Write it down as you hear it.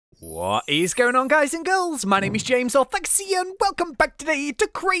What is going on, guys and girls? My name is James or ThnxCya, and welcome back today to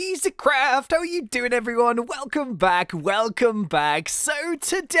Crazycraft. How are you doing, everyone? Welcome back, welcome back. So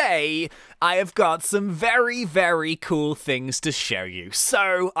today, I have got some very, very cool things to show you.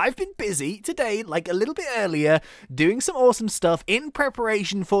 So, I've been busy today, like a little bit earlier, doing some awesome stuff in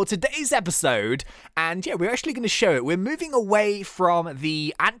preparation for today's episode. And yeah, we're actually going to show it. We're moving away from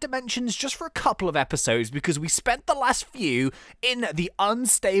the ant dimensions just for a couple of episodes because we spent the last few in the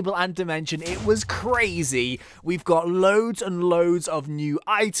unstable ant dimension. It was crazy. We've got loads and loads of new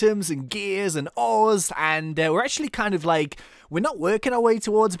items and gears and ores, and we're actually kind of like, we're not working our way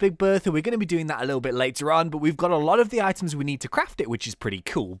towards Big Bertha. We're going to be doing that a little bit later on, but we've got a lot of the items we need to craft it, which is pretty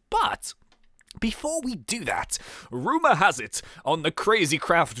cool. But before we do that, rumor has it on the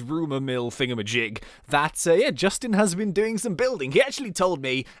Crazycraft rumor mill thingamajig that, yeah, Justin has been doing some building. He actually told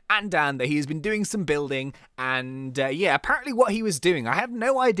me and Dan that he has been doing some building, and yeah, apparently what he was doing, I have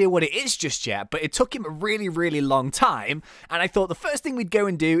no idea what it is just yet, but it took him a really, really long time, and I thought the first thing we'd go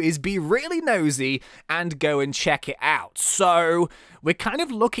and do is be really nosy and go and check it out. So we're kind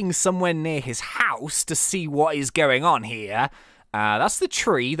of looking somewhere near his house to see what is going on here. That's the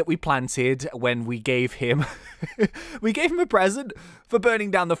tree that we planted when we gave him a present for burning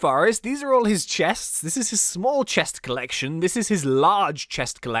down the forest. These are all his chests. This is his small chest collection. This is his large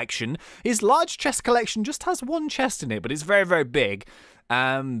chest collection. His large chest collection just has one chest in it, but it's very, very big.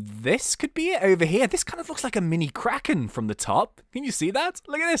 This could be it over here. This kind of looks like a mini Kraken from the top. Can you see that?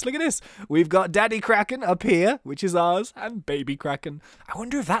 Look at this, look at this. We've got Daddy Kraken up here, which is ours, and Baby Kraken. I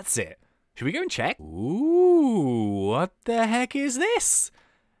wonder if that's it. Should we go and check? Ooh, what the heck is this?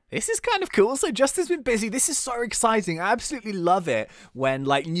 This is kind of cool. So Justin's been busy. This is so exciting. I absolutely love it when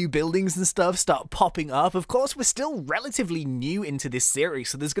like new buildings and stuff start popping up. Of course, we're still relatively new into this series,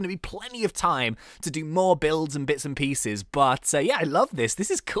 so there's going to be plenty of time to do more builds and bits and pieces. But yeah, I love this.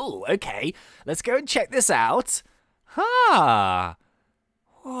 This is cool. Okay, let's go and check this out. Ha!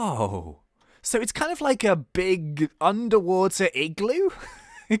 Whoa. So it's kind of like a big underwater igloo.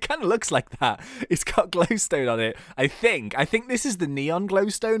 It kind of looks like that. It's got glowstone on it, I think. I think this is the neon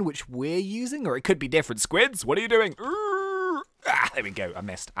glowstone which we're using, or it could be different. Squids, what are you doing? There we go. I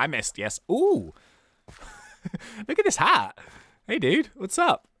missed, yes. Ooh. Look at this hat. Hey, dude, what's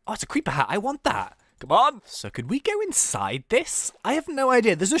up? Oh, it's a creeper hat. I want that. Come on. So could we go inside this? I have no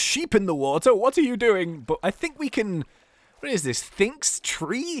idea. There's a sheep in the water. What are you doing? But I think we can... What is this?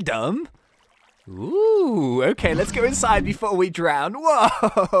 ThnxTDM? Ooh, okay, let's go inside before we drown.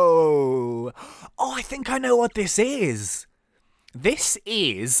 Whoa! Oh, I think I know what this is. This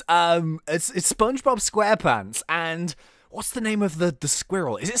is, it's SpongeBob SquarePants, and what's the name of the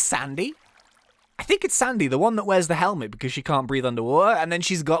squirrel? Is it Sandy? I think it's Sandy, the one that wears the helmet because she can't breathe underwater, and then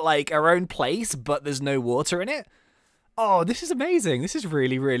she's got, like, her own place, but there's no water in it. Oh, this is amazing. This is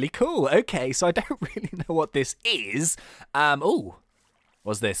really, really cool. Okay, so I don't really know what this is. Oh,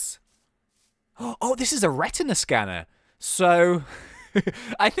 what's this? Oh, this is a retina scanner. So,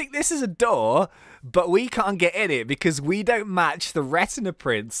 I think this is a door, but we can't get in it because we don't match the retina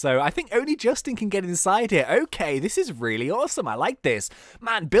print. So, I think only Justin can get inside here. Okay, this is really awesome. I like this.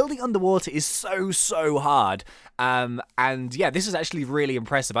 Man, building underwater is so, so hard. And yeah, this is actually really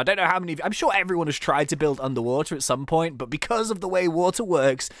impressive. I don't know how many... I'm sure everyone has tried to build underwater at some point, but because of the way water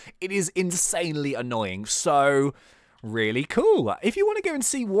works, it is insanely annoying. So... really cool. If you want to go and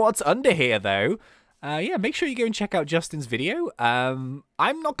see what's under here, though, yeah, make sure you go and check out Justin's video. I'm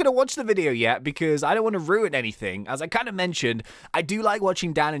not going to watch the video yet because I don't want to ruin anything. As I kind of mentioned, I do like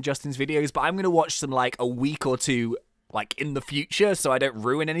watching Dan and Justin's videos, but I'm going to watch them like a week or two like in the future so I don't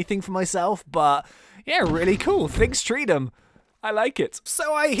ruin anything for myself. But yeah, really cool. ThnxTDM. I like it.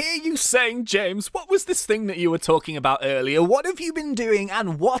 So I hear you saying, James, what was this thing that you were talking about earlier? What have you been doing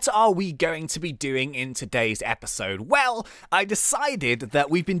and what are we going to be doing in today's episode? Well, I decided that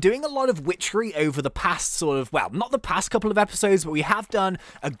we've been doing a lot of witchery over the past sort of, well, not the past couple of episodes, but we have done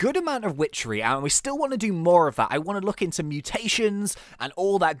a good amount of witchery and we still want to do more of that. I want to look into mutations and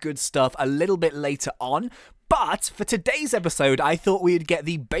all that good stuff a little bit later on. But for today's episode, I thought we'd get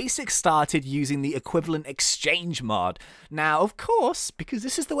the basics started using the equivalent exchange mod. Now, of course, because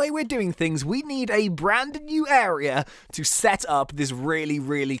this is the way we're doing things, we need a brand new area to set up this really,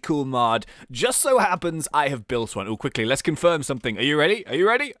 really cool mod. Just so happens I have built one. Oh, quickly, let's confirm something. Are you ready? Are you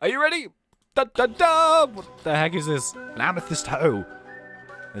ready? Are you ready? Da da da! What the heck is this? An amethyst hoe.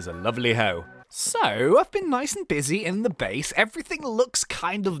 There's a lovely hoe. So, I've been nice and busy in the base. Everything looks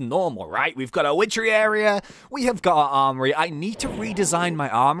kind of normal, right? We've got our witchery area, we have got our armory. I need to redesign my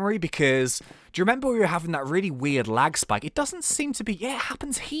armory because, do you remember we were having that really weird lag spike? It doesn't seem to be, yeah, it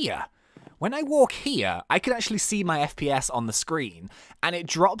happens here. when I walk here, I can actually see my FPS on the screen, and it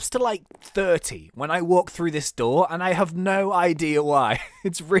drops to like 30 when I walk through this door, and I have no idea why.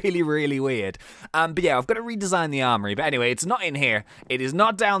 It's really, really weird. But yeah, I've got to redesign the armory. But anyway, it's not in here. It is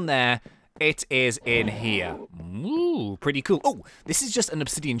not down there. It is in here. Ooh, pretty cool. Oh, this is just an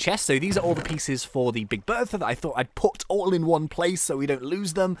obsidian chest. So these are all the pieces for the Big Bertha that I thought I'd put all in one place so we don't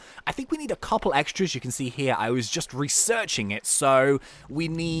lose them. I think we need a couple extras. You can see here, I was just researching it. So we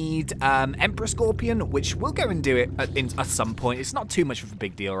need Emperor Scorpion, which we'll go and do it at some point. It's not too much of a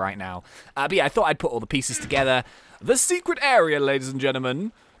big deal right now. But yeah, I thought I'd put all the pieces together. The secret area, ladies and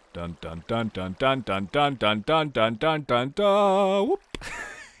gentlemen. Dun dun dun dun dun dun dun dun dun dun dun dun dun. Whoop.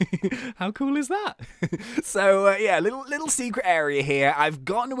 How cool is that? So, yeah, little secret area here. I've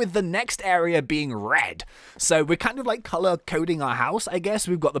gone with the next area being red. So we're kind of like color coding our house, I guess.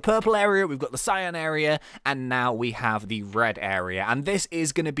 We've got the purple area, we've got the cyan area, and now we have the red area. And this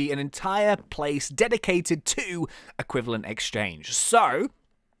is going to be an entire place dedicated to equivalent exchange. So,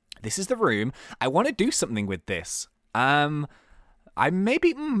 this is the room. I want to do something with this.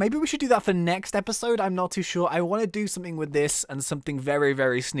 Maybe we should do that for next episode. I'm not too sure. I want to do something with this and something very,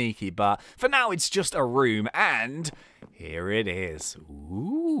 very sneaky. But for now, it's just a room. And here it is.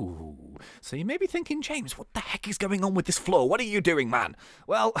 Ooh. So you may be thinking, James, what the heck is going on with this floor? What are you doing, man?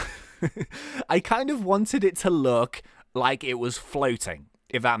 Well, I kind of wanted it to look like it was floating,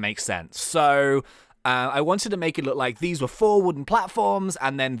 if that makes sense. So I wanted to make it look like these were 4 wooden platforms,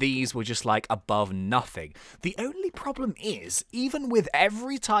 and then these were just like above nothing. The only problem is, even with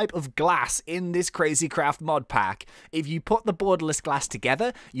every type of glass in this Crazycraft mod pack, if you put the borderless glass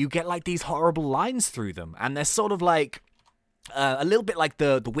together, you get like these horrible lines through them, and they're sort of like a little bit like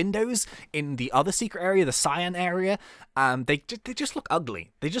the windows in the other secret area, the cyan area. They just look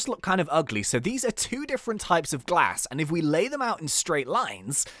ugly. They just look kind of ugly. So these are 2 different types of glass, and if we lay them out in straight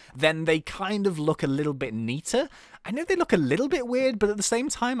lines, then they kind of look a little bit neater. I know they look a little bit weird, but at the same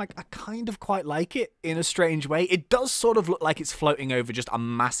time, I kind of quite like it in a strange way. It does sort of look like it's floating over just a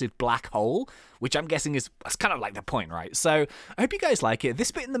massive black hole, which I'm guessing that's kind of like the point, right? So I hope you guys like it.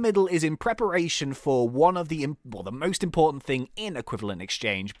 This bit in the middle is in preparation for one of the most important thing in equivalent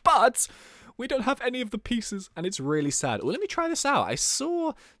exchange, but we don't have any of the pieces, and it's really sad. Well, let me try this out. I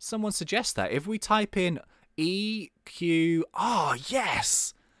saw someone suggest that if we type in EQ, oh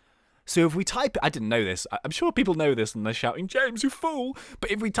yes. So if we type, I didn't know this, I'm sure people know this and they're shouting, James, you fool! But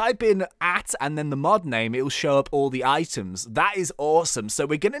if we type in @ and then the mod name, it'll show up all the items. That is awesome. So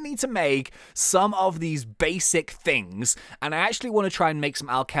we're going to need to make some of these basic things, and I actually want to try and make some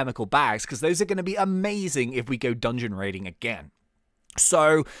alchemical bags, because those are going to be amazing if we go dungeon raiding again.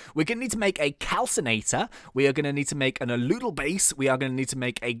 So we're going to need to make a calcinator, we are going to need to make an aludel base, we are going to need to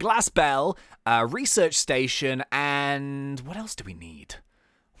make a glass bell, a research station, and what else do we need?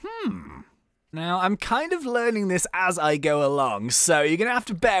 Now, I'm kind of learning this as I go along, so you're going to have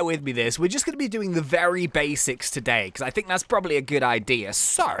to bear with me this. We're just going to be doing the very basics today, because I think that's probably a good idea.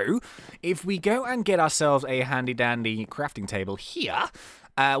 So, if we go and get ourselves a handy-dandy crafting table here,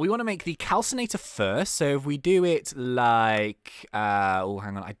 we want to make the calcinator first. So if we do it like, oh,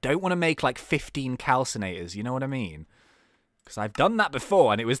 hang on, I don't want to make like 15 calcinators, you know what I mean? Because I've done that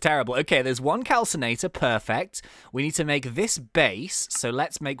before and it was terrible. Okay, there's 1 calcinator, perfect. We need to make this base, so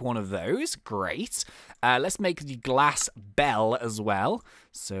let's make one of those. Great. Let's make the glass bell as well.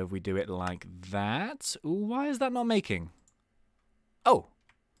 So if we do it like that. Ooh, why is that not making? Oh.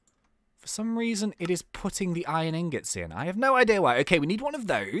 For some reason, it is putting the iron ingots in. I have no idea why. Okay, we need one of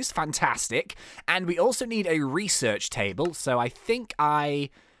those. Fantastic. And we also need a research table. So I think why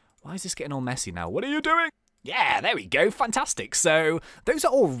is this getting all messy now? What are you doing? Yeah, there we go. Fantastic. So those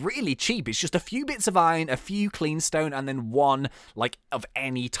are all really cheap. It's just a few bits of iron, a few clean stone, and then 1, like, of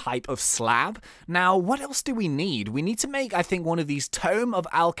any type of slab. Now, what else do we need? We need to make, I think, one of these Tome of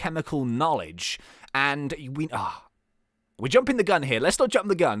Alchemical Knowledge. And we're jumping the gun here. Let's not jump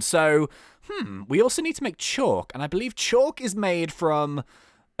the gun. So, we also need to make chalk. And I believe chalk is made from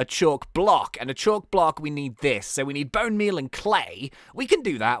a chalk block, and a chalk block, we need this. So we need bone meal and clay. We can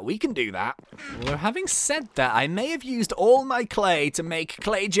do that. We can do that. Although having said that, I may have used all my clay to make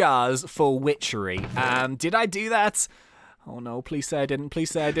clay jars for witchery. Did I do that? Oh no, please say I didn't.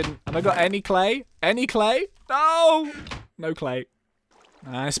 Please say I didn't. Have I got any clay? Any clay? No! No clay.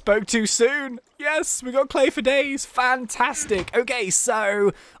 I spoke too soon. Yes, we got clay for days. Fantastic. Okay,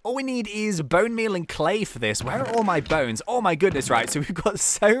 so all we need is bone meal and clay for this. Where are all my bones? Oh my goodness, right. So we've got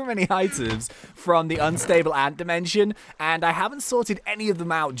so many items from the unstable ant dimension, and I haven't sorted any of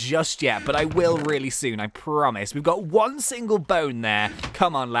them out just yet, but I will really soon, I promise. We've got 1 single bone there.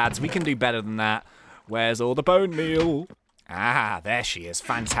 Come on, lads, we can do better than that. Where's all the bone meal? Ah, there she is.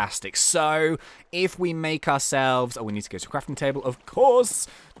 Fantastic. So, if we make ourselves... Oh, we need to go to a crafting table, of course.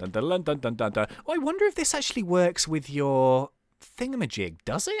 Dun, dun, dun, dun, dun, dun, dun. Oh, I wonder if this actually works with your thingamajig.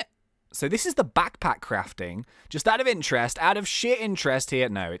 Does it? So, this is the backpack crafting. Just out of interest, out of sheer interest here.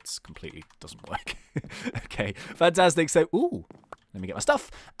 No, it's completely doesn't work. Okay, fantastic. So, ooh. Let me get my stuff.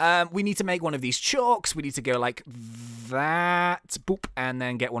 We need to make one of these chalks. We need to go like that. Boop. And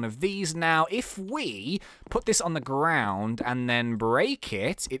then get one of these. Now, if we put this on the ground and then break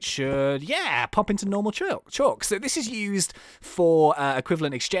it, it should, yeah, pop into normal chalk. So this is used for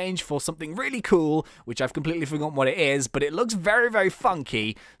equivalent exchange for something really cool, which I've completely forgotten what it is, but it looks very, very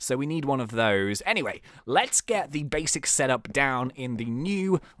funky. So we need one of those. Anyway, let's get the basic setup down in the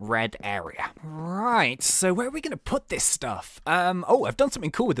new red area. Right. So where are we going to put this stuff? Oh, I've done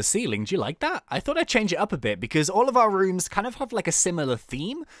something cool with the ceiling. Do you like that? I thought I'd change it up a bit because all of our rooms kind of have like a similar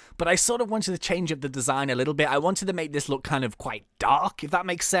theme, but I sort of wanted to change up the design a little bit. I wanted to make this look kind of quite dark, if that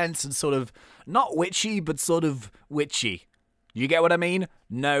makes sense, and sort of not witchy, but sort of witchy. You get what I mean?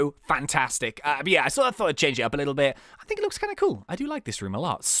 No, fantastic. But yeah, I sort of thought I'd change it up a little bit. I think it looks kind of cool. I do like this room a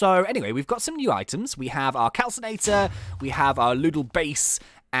lot. So anyway, we've got some new items. We have our calcinator, we have our Loodle base,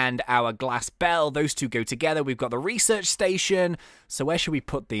 and our glass bell. Those two go together. We've got the research station. So where should we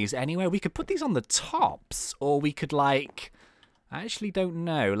put these? Anywhere? We could put these on the tops, or we could like... I actually don't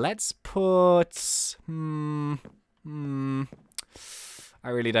know. Let's put... I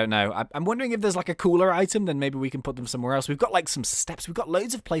really don't know. I'm wondering if there's like a cooler item, then maybe we can put them somewhere else. We've got like some steps. We've got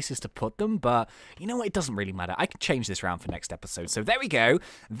loads of places to put them, but you know what? It doesn't really matter. I can change this around for next episode. So there we go.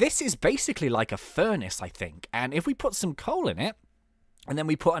 This is basically like a furnace, I think. And if we put some coal in it, and then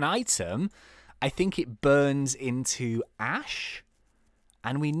we put an item, I think it burns into ash.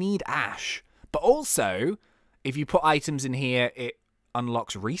 And we need ash. But also, if you put items in here, it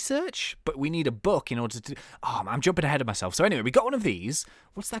unlocks research. But we need a book in order to... Oh, I'm jumping ahead of myself. So anyway, we got one of these.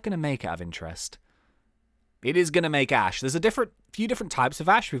 What's that going to make out of interest? It is going to make ash. There's a few different types of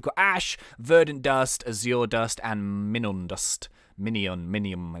ash. We've got ash, verdant dust, azure dust, and minion dust. Minion.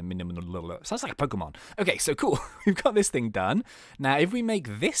 Sounds like a Pokemon. Okay, so cool. We've got this thing done. Now, if we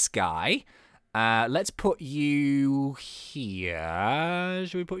make this guy, let's put you here.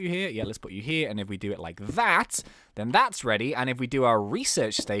 Should we put you here? Yeah, let's put you here. And if we do it like that, then that's ready. And if we do our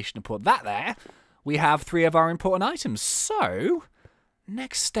research station and put that there, we have 3 of our important items. So,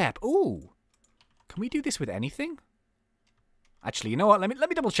 next step. Ooh, can we do this with anything? Actually, you know what? Let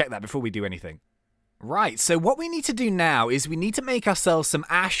me double check that before we do anything. Right, so what we need to do now is we need to make ourselves some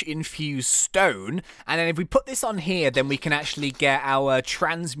ash-infused stone, and then if we put this on here, then we can actually get our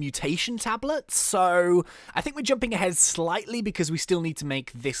transmutation tablet. So I think we're jumping ahead slightly because we still need to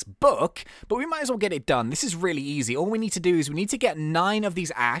make this book, but we might as well get it done. This is really easy. All we need to do is we need to get 9 of these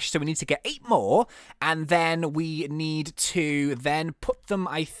ash, so we need to get 8 more, and then we need to then put them,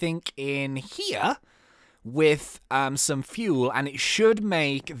 I think, in here with some fuel, and it should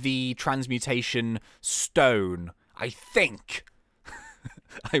make the transmutation stone, I think.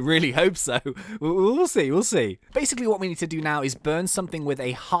 I really hope so. We'll see, we'll see. Basically, what we need to do now is burn something with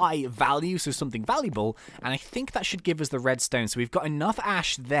a high value, so something valuable, and I think that should give us the redstone. So we've got enough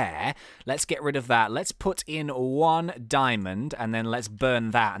ash there. Let's get rid of that. Let's put in 1 diamond, and then let's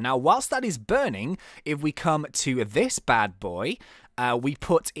burn that. Now, whilst that is burning, if we come to this bad boy, we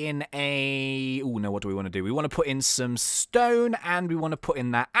put in a... Oh, no, what do we want to do? We want to put in some stone, and we want to put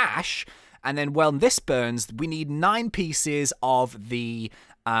in that ash. And then when this burns, we need 9 pieces of the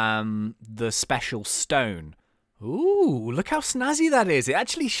special stone. Ooh, look how snazzy that is. It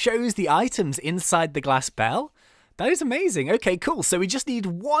actually shows the items inside the glass bell. That is amazing. Okay, cool. So we just need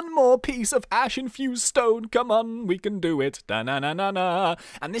 1 more piece of ash-infused stone. Come on, we can do it. Da-na-na-na-na.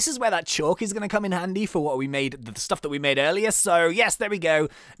 And this is where that chalk is going to come in handy for what we made, the stuff that we made earlier. So, yes, there we go.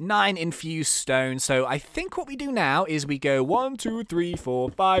 9 infused stone. So I think what we do now is we go 1, 2, 3, 4,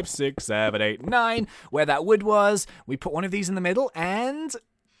 5, 6, 7, 8, 9. Where that wood was, we put one of these in the middle, and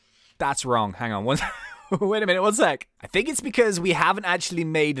that's wrong. Hang on. Wait a minute, 1 sec. I think it's because we haven't actually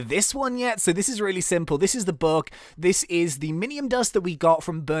made this one yet, so this is really simple. This is the book. This is the minium dust that we got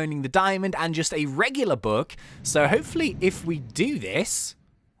from burning the diamond, and just a regular book. So hopefully if we do this...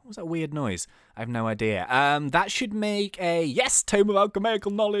 What was that weird noise? I have no idea. That should make a... Yes, Tome of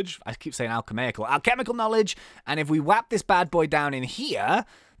Alchemical Knowledge. I keep saying alchemical. Alchemical Knowledge. And if we whap this bad boy down in here...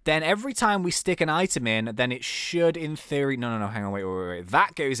 Then every time we stick an item in, then it should, in theory... No, hang on, wait.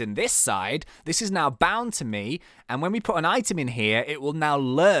 That goes in this side. This is now bound to me. And when we put an item in here, it will now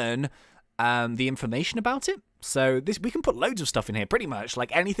learn the information about it. So we can put loads of stuff in here, pretty much.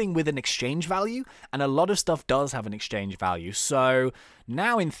 Like anything with an exchange value. And a lot of stuff does have an exchange value. So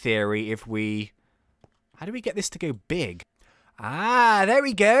now, in theory, if we... How do we get this to go big? Ah, there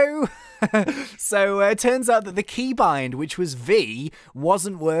we go. So it turns out that the keybind, which was V,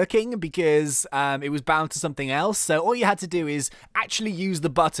 wasn't working because it was bound to something else. So all you had to do is actually use the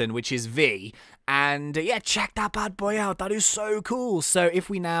button, which is V. And yeah, check that bad boy out. That is so cool. So if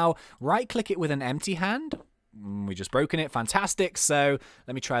we now right-click it with an empty hand... we just broken it. Fantastic. So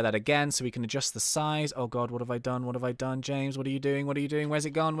let me try that again so we can adjust the size. Oh god, what have I done? What have I done, James? What are you doing? What are you doing? Where's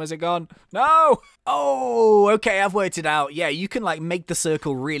it gone? Where's it gone? No! Oh, okay, I've worked it out. Yeah, you can like make the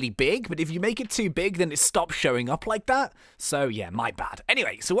circle really big, but if you make it too big, then it stops showing up like that. So yeah, my bad.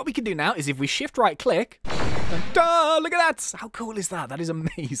 Anyway, so what we can do now is if we shift right click, look at that! How cool is that? That is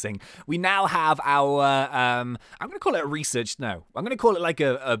amazing. We now have our I'm gonna call it a research. No, I'm gonna call it like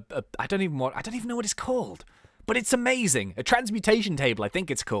I don't even know what it's called. But it's amazing. A transmutation table, I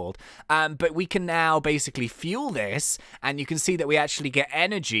think it's called. But we can now basically fuel this, and you can see that we actually get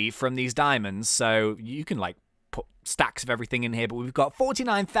energy from these diamonds. So you can like put stacks of everything in here, but we've got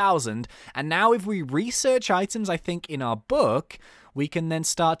 49,000. And now if we research items, I think in our book, we can then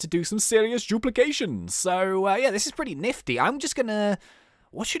start to do some serious duplications. So yeah, this is pretty nifty. I'm just gonna...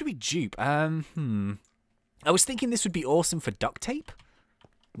 what should we dupe? I was thinking this would be awesome for duct tape.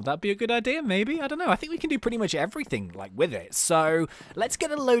 Would that be a good idea? Maybe? I don't know. I think we can do pretty much everything like with it. So let's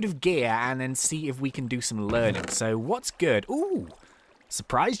get a load of gear and then see if we can do some learning. So what's good? Ooh,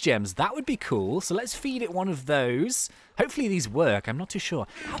 surprise gems. That would be cool. So let's feed it one of those. Hopefully these work. I'm not too sure.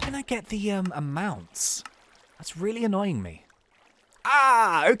 How can I get the amounts? That's really annoying me.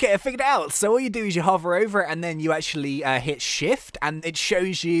 Ah, okay, I figured it out. So all you do is you hover over it and then you actually hit shift and it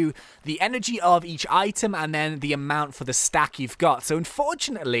shows you the energy of each item and then the amount for the stack you've got. So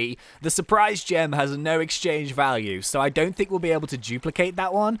unfortunately, the surprise gem has no exchange value. So I don't think we'll be able to duplicate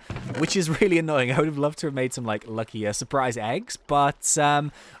that one, which is really annoying. I would have loved to have made some like lucky surprise eggs, but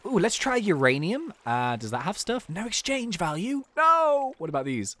ooh, let's try uranium. Does that have stuff? No exchange value? No! What about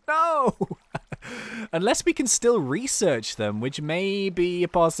these? No! Unless we can still research them, which may be a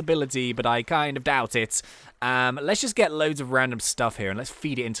possibility, but I kind of doubt it. Let's just get loads of random stuff here and let's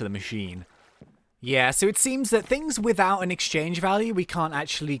feed it into the machine. Yeah, so it seems that things without an exchange value we can't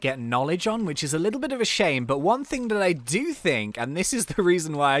actually get knowledge on, which is a little bit of a shame. But one thing that I do think, and this is the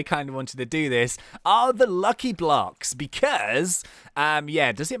reason why I kind of wanted to do this, are the lucky blocks. Because,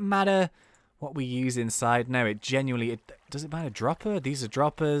 yeah, does it matter what we use inside? No, it genuinely... does it matter? Dropper? These are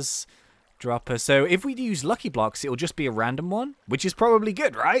droppers... dropper. So if we use lucky blocks, it'll just be a random one, which is probably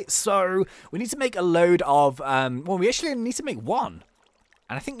good, right? So we need to make a load of, well, we actually need to make one.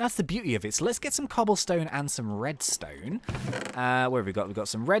 And I think that's the beauty of it. So let's get some cobblestone and some redstone. Where have we got? We've got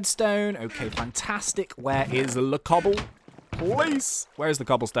some redstone. Okay, fantastic. Where is the cobble? Please. Where's the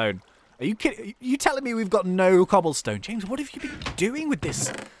cobblestone? Are you kidding? Are you telling me we've got no cobblestone? James, what have you been doing with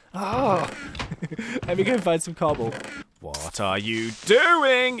this? Oh, let me go find some cobble. What are you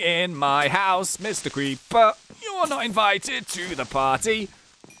doing in my house, Mr. Creeper? You're not invited to the party.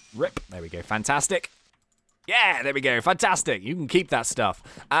 Rip. There we go. Fantastic. Yeah, there we go. Fantastic. You can keep that stuff.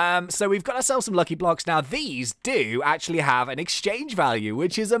 So we've got ourselves some lucky blocks. Now, these do actually have an exchange value,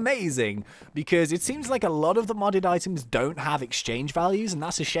 which is amazing because it seems like a lot of the modded items don't have exchange values, and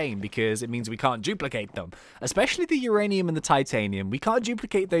that's a shame because it means we can't duplicate them, especially the uranium and the titanium. We can't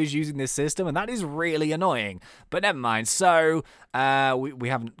duplicate those using this system, and that is really annoying. But never mind. So we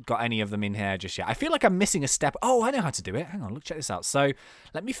haven't got any of them in here just yet. I feel like I'm missing a step. Oh, I know how to do it. Hang on. Look, check this out. So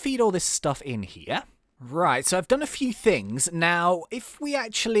let me feed all this stuff in here. Right, so I've done a few things. Now, if we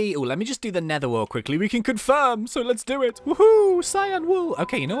actually... oh, let me just do the nether wall quickly. We can confirm, so let's do it. Woohoo! Cyan wool.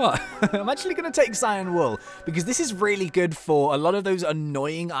 Okay, you know what? I'm actually going to take cyan wool because this is really good for a lot of those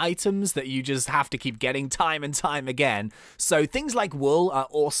annoying items that you just have to keep getting time and time again. So things like wool are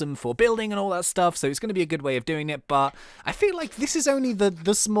awesome for building and all that stuff, so it's going to be a good way of doing it, but I feel like this is only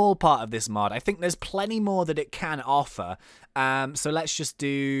the small part of this mod. I think there's plenty more that it can offer. So let's just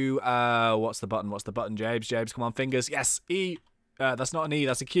do, what's the button? What's the button, James? James, come on, fingers. Yes, E. That's not an E,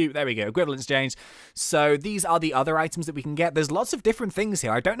 that's a Q. There we go. Equivalence change. So these are the other items that we can get. There's lots of different things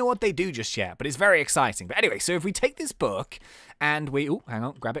here. I don't know what they do just yet, but it's very exciting. But anyway, so if we take this book and we... oh, hang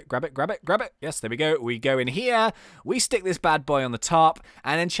on. Grab it, grab it, grab it, grab it. Yes, there we go. We go in here. We stick this bad boy on the top.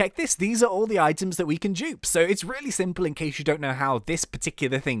 And then check this. These are all the items that we can dupe. So it's really simple in case you don't know how this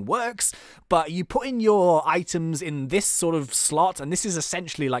particular thing works. But you put in your items in this sort of slot. And this is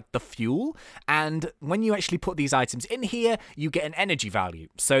essentially like the fuel. And when you actually put these items in here, you get an an energy value.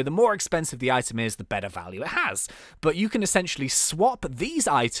 So the more expensive the item is, the better value it has. But you can essentially swap these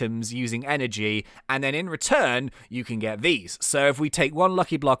items using energy, and then in return, you can get these. So if we take one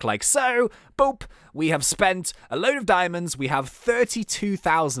lucky block like so, boop, we have spent a load of diamonds, we have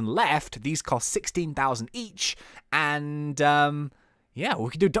 32,000 left, these cost 16,000 each, and yeah, we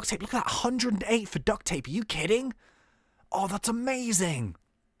can do duct tape. Look at that, 108 for duct tape, are you kidding? Oh, that's amazing.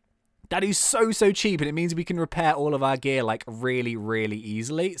 That is so cheap, and it means we can repair all of our gear, like, really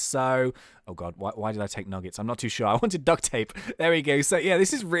easily. So, oh god, why did I take nuggets? I'm not too sure. I wanted duct tape. There we go. So, yeah,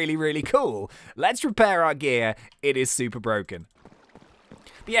 this is really cool. Let's repair our gear. It is super broken.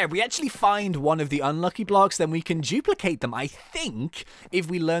 But yeah, if we actually find one of the unlucky blocks, then we can duplicate them, I think, if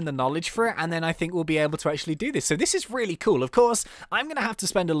we learn the knowledge for it, and then I think we'll be able to actually do this. So this is really cool. Of course, I'm going to have to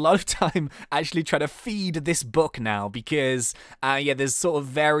spend a lot of time actually trying to feed this book now, because, yeah, there's sort of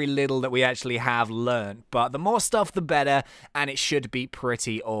very little that we actually have learned. But the more stuff, the better, and it should be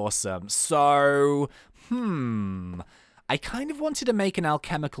pretty awesome. So, I kind of wanted to make an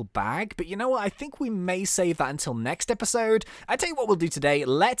alchemical bag, but you know what? I think we may save that until next episode. I tell you what we'll do today.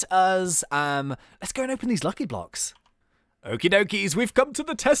 Let's go and open these lucky blocks. Okie dokies, we've come to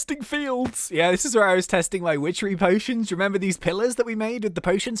the testing fields. Yeah, this is where I was testing my witchery potions. Remember these pillars that we made with the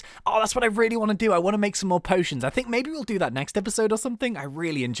potions? Oh, that's what I really want to do. I want to make some more potions. I think maybe we'll do that next episode or something. I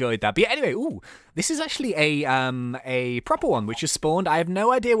really enjoyed that. But yeah, anyway, ooh, this is actually a proper one which is spawned. I have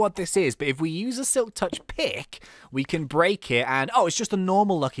no idea what this is, but if we use a silk touch pick, we can break it, and oh, it's just a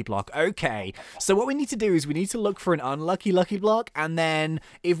normal lucky block. Okay, so what we need to do is we need to look for an unlucky lucky block, and then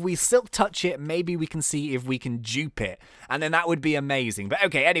if we silk touch it, maybe we can see if we can dupe it. And then that would be amazing. But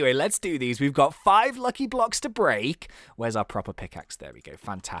okay, anyway, let's do these. We've got 5 lucky blocks to break. Where's our proper pickaxe? There we go.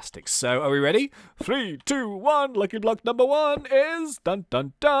 Fantastic. So, are we ready? 3, 2, 1. Lucky block number 1 is... Dun,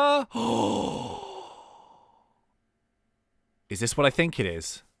 dun, dun. Is this what I think it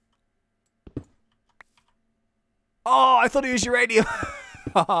is? Oh, I thought it was uranium.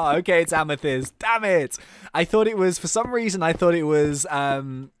 Oh, okay, it's amethyst. Damn it. I thought it was... For some reason, I thought it was...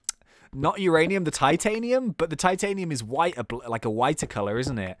 not uranium, the titanium, but the titanium is white, like a whiter color,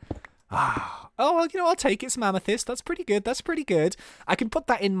 isn't it? Oh, well, you know, I'll take it, some amethyst. That's pretty good. That's pretty good. I can put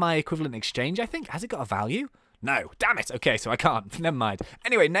that in my equivalent exchange, I think. Has it got a value? No. Damn it. Okay, so I can't. Never mind.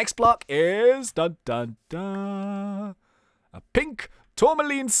 Anyway, next block is... Dun, dun, dun. A pink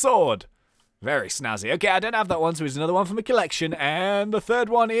tourmaline sword. Very snazzy. Okay, I don't have that one, so it's another one from a collection. And the third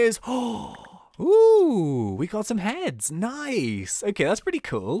one is... Ooh, we got some heads. Nice. Okay, that's pretty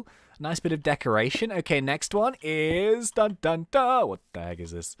cool. Nice bit of decoration. Okay, next one is... Dun, dun, dun. What the heck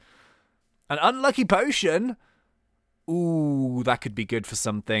is this? An unlucky potion? Ooh, that could be good for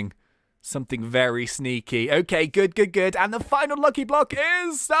something. Something very sneaky. Okay, good. And the final lucky block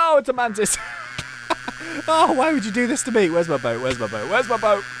is... Oh, it's a mantis. Oh, why would you do this to me? Where's my boat? Where's my boat?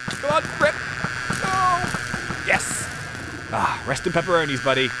 Come on, rip. Oh, yes. Ah, rest in pepperonis,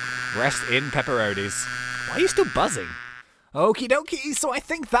 buddy. Rest in pepperonis. Why are you still buzzing? Okie dokie, so I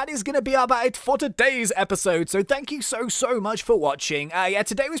think that is going to be about it for today's episode, so thank you so much for watching. Yeah,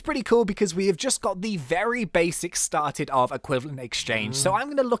 today was pretty cool because we have just got the very basic started of equivalent exchange, so I'm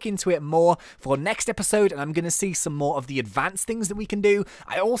going to look into it more for next episode, and I'm going to see some more of the advanced things that we can do.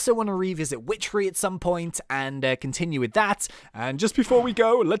 I also want to revisit witchery at some point and continue with that, and just before we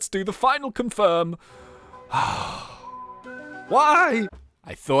go, let's do the final confirm. Why?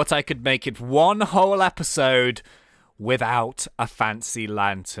 I thought I could make it one whole episode without a fancy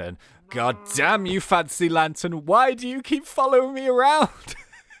lantern. God damn you, fancy lantern. Why do you keep following me around?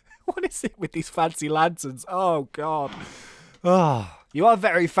 What is it with these fancy lanterns? Oh, God. Oh, you are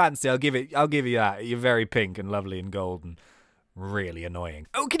very fancy. I'll give you that. You're very pink and lovely and golden. Really annoying.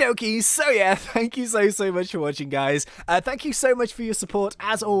 Okie dokie, so yeah, thank you so much for watching, guys. Thank you so much for your support,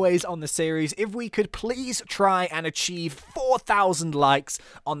 as always, on the series. If we could please try and achieve 4,000 likes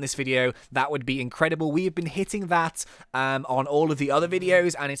on this video, that would be incredible. We have been hitting that on all of the other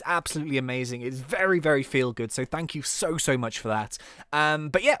videos, and it's absolutely amazing. It's very feel good, so thank you so much for that.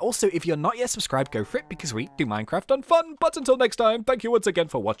 But yeah, also, if you're not yet subscribed, go for it, because we do Minecraft on fun. But until next time, thank you once again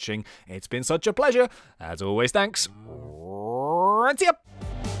for watching. It's been such a pleasure. As always, thanks. TeamTC.